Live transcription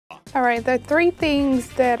All right, there are three things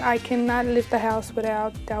that I cannot leave the house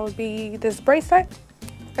without. That would be this bracelet.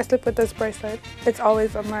 I sleep with this bracelet. It's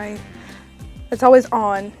always on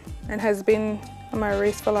and has been on my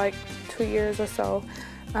wrist for like 2 years or so.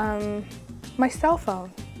 My cell phone.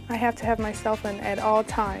 I have to have my cell phone at all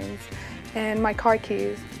times, and my car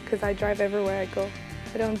keys, because I drive everywhere I go.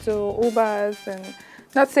 I don't do Ubers, and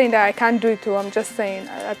not saying that I can't do it too. I'm just saying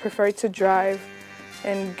I prefer to drive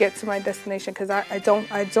and get to my destination, because I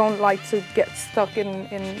don't like to get stuck in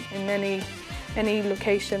any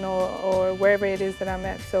location or wherever it is that I'm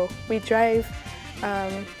at. So we drive,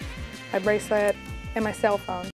 my bracelet, and my cell phone.